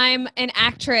I'm an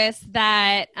actress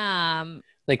that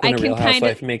Like when I a can Real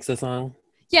Housewife makes a song.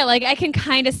 yeah, like I can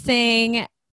kind of sing.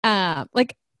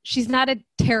 Like she's not a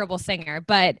terrible singer,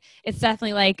 but it's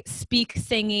definitely like speak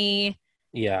singy.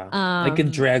 Yeah, like a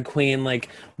drag queen. Like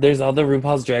there's all the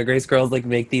RuPaul's Drag Race girls like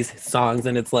make these songs,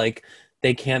 and it's like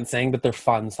they can't sing, but they're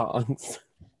fun songs.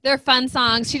 They're fun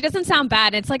songs. She doesn't sound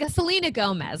bad. It's like a Selena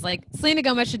Gomez. Like Selena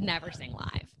Gomez should never sing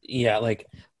live. Yeah, like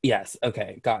yes,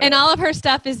 okay, got it. And all of her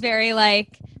stuff is very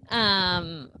like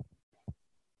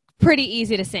pretty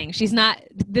easy to sing.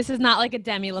 This is not like a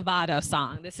Demi Lovato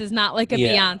song. This is not like a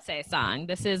Beyonce song.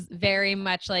 This is very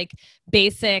much like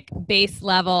basic base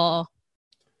level.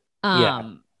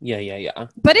 Yeah.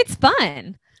 But it's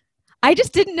fun. I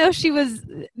just didn't know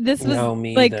this was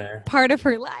like either. Part of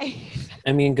her life.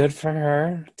 I mean, good for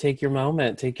her. Take your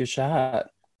moment. Take your shot.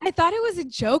 I thought it was a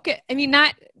joke. I mean,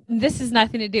 this has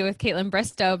nothing to do with Caitlin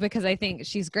Bristow because I think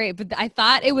she's great, but I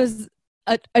thought it was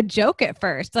a joke at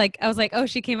first. Like I was like, oh,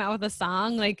 she came out with a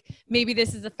song. Like maybe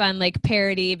this is a fun like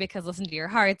parody because Listen to Your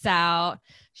Heart's out.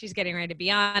 She's getting ready to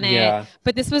be on it. Yeah.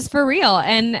 But this was for real.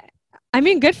 And I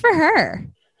mean, good for her.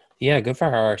 Yeah, good for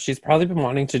her. She's probably been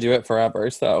wanting to do it forever,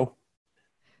 so.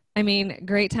 I mean,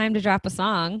 great time to drop a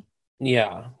song.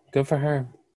 Yeah, good for her.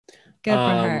 Good for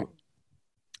her.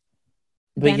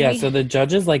 But then so the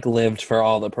judges like lived for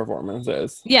all the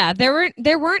performances. Yeah, there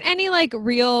weren't any like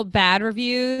real bad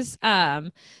reviews.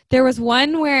 There was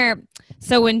one where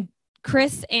when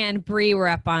Chris and Brie were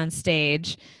up on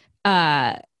stage,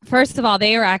 first of all,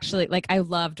 they were actually like I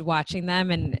loved watching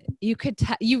them, and you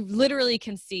literally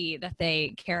can see that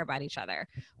they care about each other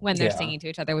when they're singing to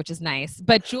each other, which is nice.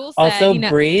 But Jules said, also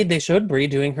Brie, they showed Brie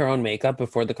doing her own makeup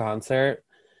before the concert.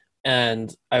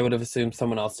 And I would have assumed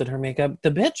someone else did her makeup. The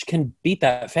bitch can beat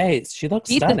that face. She looks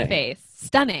stunning. The face.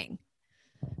 Stunning.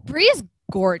 Brie is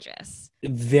gorgeous.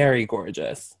 Very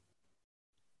gorgeous.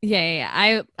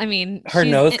 Yeah. I mean, her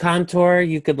nose contour,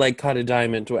 you could like cut a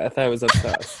diamond with. I was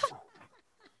obsessed.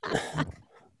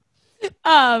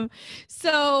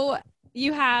 So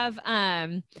you have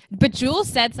but Jules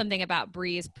said something about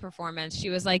Brie's performance. She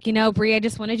was like, Brie, I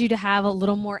just wanted you to have a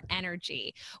little more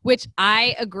energy, which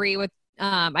I agree with.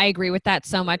 I agree with that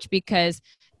so much because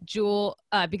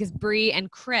because Brie and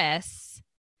Chris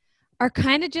are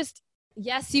kind of just,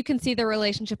 yes, you can see the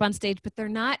relationship on stage, but they're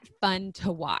not fun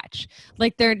to watch.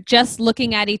 Like they're just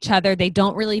looking at each other. They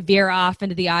don't really veer off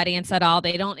into the audience at all.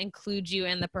 They don't include you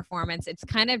in the performance. It's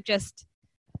kind of just,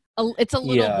 it's a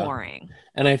little boring.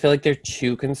 And I feel like they're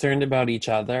too concerned about each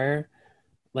other.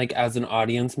 Like as an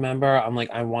audience member, I'm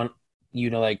like, I want you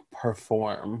to like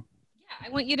perform. I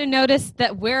want you to notice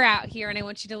that we're out here and I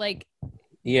want you to like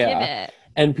give it.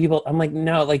 And people, I'm like,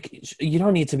 no, like you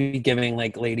don't need to be giving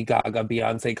like Lady Gaga,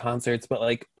 Beyonce concerts. But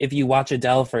like if you watch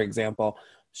Adele, for example,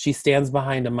 she stands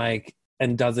behind a mic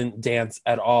and doesn't dance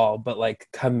at all, but like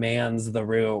commands the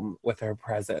room with her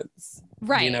presence.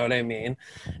 Right. You know what I mean?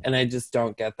 And I just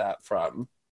don't get that from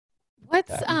what's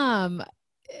that?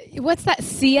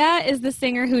 Sia is the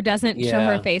singer who doesn't show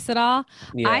her face at all.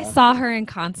 Yeah. I saw her in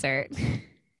concert.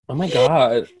 Oh my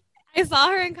God. I saw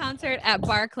her in concert at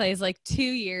Barclays like 2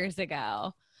 years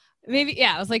ago. Maybe,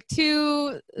 it was like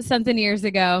 2-something years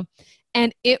ago.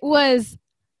 And it was,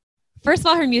 first of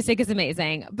all, her music is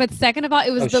amazing. But second of all,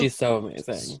 it was she's so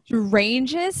amazing.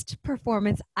 Strangest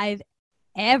performance I've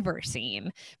ever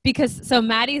seen. Because,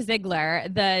 Maddie Ziegler,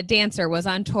 the dancer, was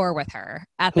on tour with her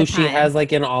at the time. Who she has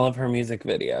like in all of her music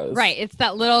videos. Right. It's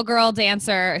that little girl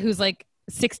dancer who's like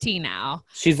 16 now.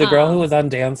 She's the girl who was on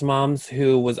Dance Moms,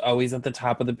 who was always at the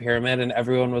top of the pyramid, and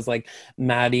everyone was like,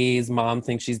 Maddie's mom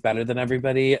thinks she's better than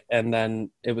everybody. And then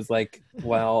it was like,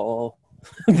 well,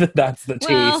 that's the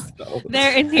taste. So.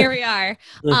 There and here we are.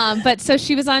 But so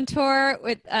she was on tour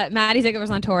with Maddie Ziegler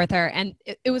was on tour with her, and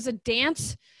it was a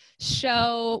dance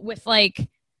show with like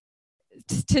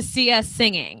to see us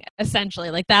singing,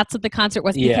 essentially. Like that's what the concert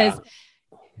was, because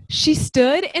she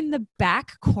stood in the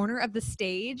back corner of the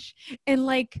stage and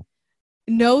like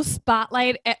no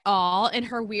spotlight at all in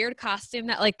her weird costume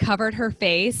that like covered her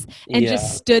face and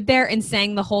just stood there and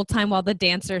sang the whole time while the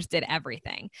dancers did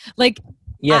everything. Like,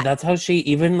 that's how she,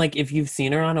 even like if you've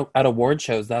seen her at award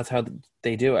shows, that's how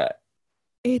they do it.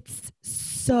 It's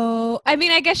so, I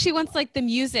mean, I guess she wants like the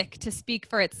music to speak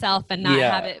for itself and not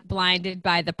have it blinded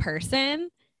by the person.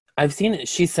 I've seen it.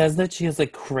 She says that she has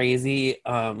like crazy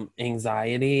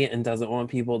anxiety and doesn't want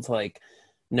people to like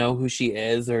know who she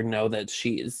is or know that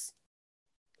she's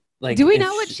like. Do we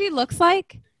know what she looks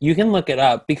like? You can look it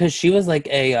up because she was like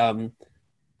a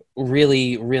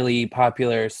really, really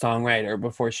popular songwriter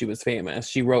before she was famous.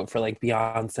 She wrote for like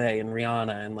Beyonce and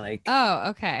Rihanna and like Oh,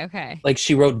 okay. like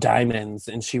she wrote Diamonds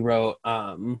and she wrote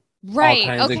all Right.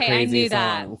 kinds of Okay, I crazy knew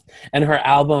that. songs. And her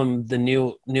album, the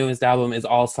newest album, is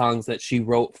all songs that she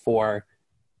wrote for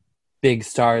big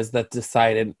stars that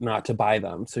decided not to buy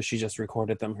them. So she just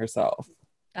recorded them herself.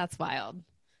 That's wild.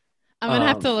 I'm going to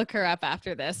have to look her up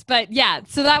after this. But yeah,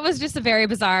 so that was just a very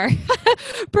bizarre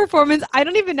performance. I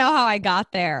don't even know how I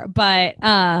got there. But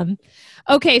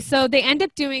okay, so they end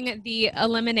up doing the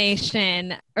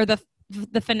elimination or the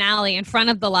finale in front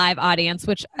of the live audience,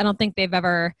 which I don't think they've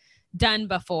ever done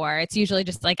before. It's usually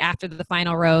just like after the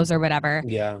final rose or whatever.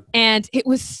 Yeah. And it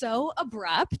was so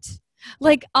abrupt.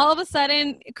 Like all of a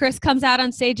sudden, Chris comes out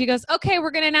on stage. He goes, "Okay, we're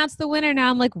going to announce the winner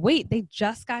now." I'm like, wait, they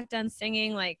just got done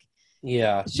singing. Like,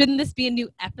 yeah. Shouldn't this be a new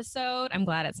episode? I'm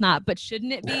glad it's not, but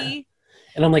shouldn't it be?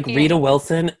 And I'm like, Rita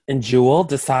Wilson and Jewel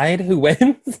decide who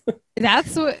wins.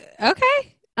 That's what.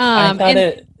 Okay. I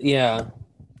thought yeah.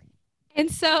 And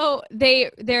so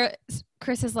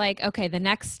Chris is like, okay, the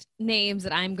next names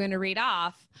that I'm going to read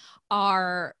off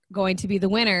are going to be the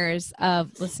winners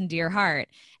of Listen to Your Heart.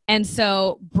 And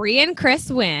so Brie and Chris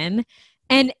win,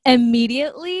 and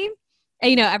immediately,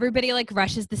 everybody like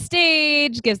rushes the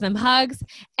stage, gives them hugs.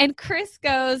 And Chris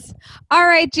goes, "All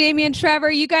right, Jamie and Trevor,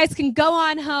 you guys can go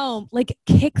on home." Like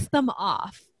kicks them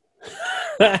off.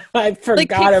 I forgot like,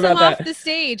 kicks about them that. off the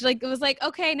stage. Like it was like,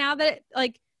 okay, now that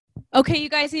okay, you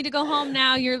guys need to go home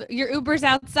now. Your Uber's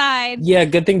outside. Yeah,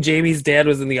 good thing Jamie's dad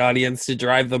was in the audience to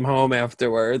drive them home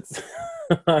afterwards.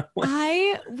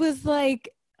 I was like,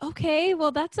 okay,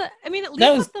 well at least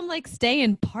let them like stay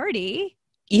and party.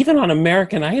 Even on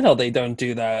American Idol, they don't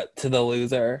do that to the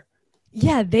loser.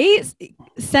 Yeah, they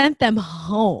sent them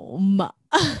home.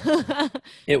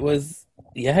 It was,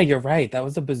 yeah, you're right. That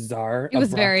was a bizarre. It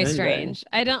was very strange.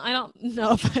 I don't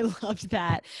know if I loved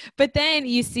that. But then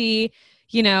you see,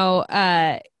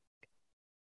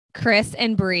 Chris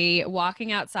and Brie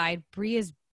walking outside. Brie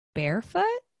is barefoot.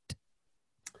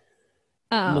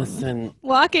 Listen,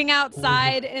 walking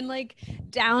outside in like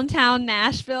downtown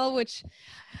Nashville, which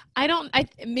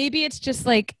maybe it's just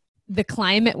like the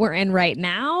climate we're in right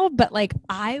now, but like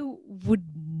I would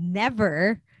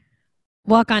never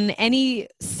walk on any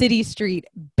city street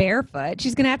barefoot.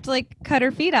 She's gonna have to like cut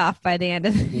her feet off by the end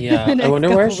of I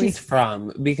wonder where she's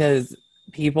from, because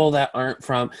people that aren't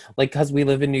from, like, because we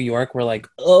live in New York, we're like,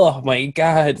 oh my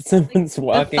god, someone's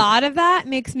walking. The thought of that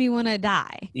makes me want to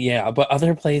die. Yeah, but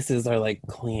other places are like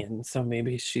clean, so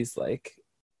maybe she's like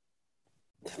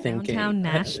thinking downtown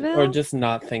Nashville, or just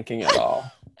not thinking at all.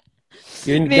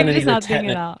 You're maybe gonna just need a not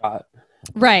thinking at tetanus all. shot.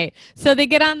 Right. So they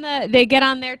get on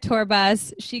their tour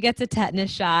bus. She gets a tetanus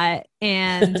shot,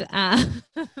 and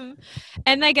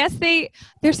and I guess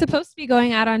they're supposed to be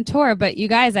going out on tour, but you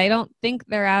guys, I don't think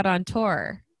they're out on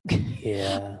tour.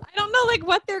 Yeah. I don't know like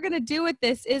what they're gonna do with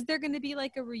this. Is there gonna be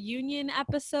like a reunion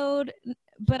episode?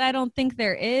 But I don't think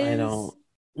there is. I don't.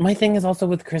 My thing is also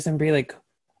with Chris and Brie, like,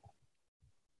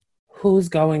 who's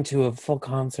going to a full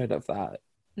concert of that?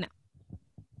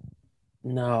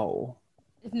 No.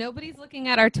 If nobody's looking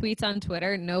at our tweets on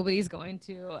Twitter, nobody's going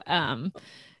to a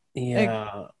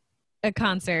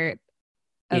concert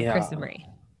of Chris and Brie.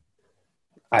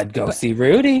 I'd go see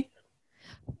Rudy.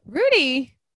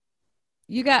 Rudy,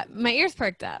 you got my ears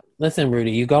perked up. Listen, Rudy,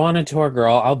 you go on a tour,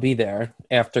 girl. I'll be there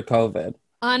after COVID.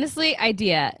 Honestly,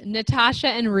 idea. Natasha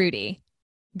and Rudy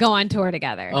go on tour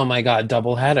together. Oh my God,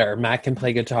 double header. Matt can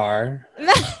play guitar.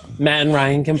 Matt and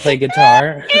Ryan can play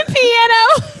guitar. And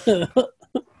piano.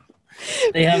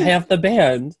 They have half the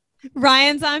band.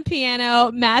 Ryan's on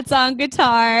piano, Matt's on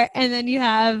guitar, and then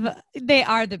they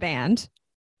are the band.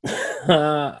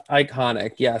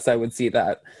 Iconic. Yes, I would see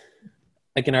that.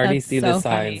 I can already see the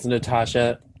signs. Funny.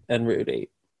 Natasha and Rudy.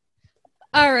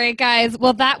 All right, guys.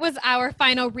 Well, that was our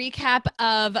final recap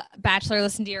of Bachelor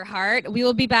Listen to Your Heart. We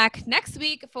will be back next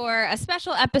week for a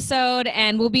special episode,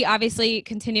 and we'll be obviously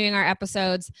continuing our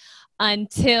episodes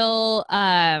until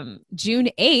June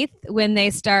 8th when they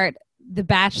start The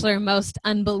Bachelor Most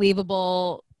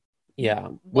Unbelievable. Yeah,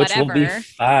 which will be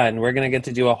fun. We're going to get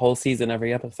to do a whole season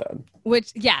every episode.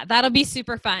 That'll be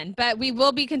super fun. But we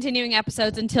will be continuing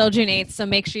episodes until June 8th, so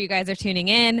make sure you guys are tuning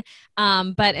in.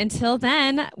 But until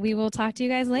then, we will talk to you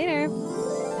guys later.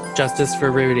 Justice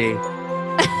for Rudy.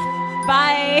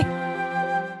 Bye.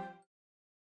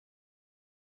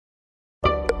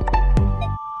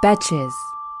 Betches.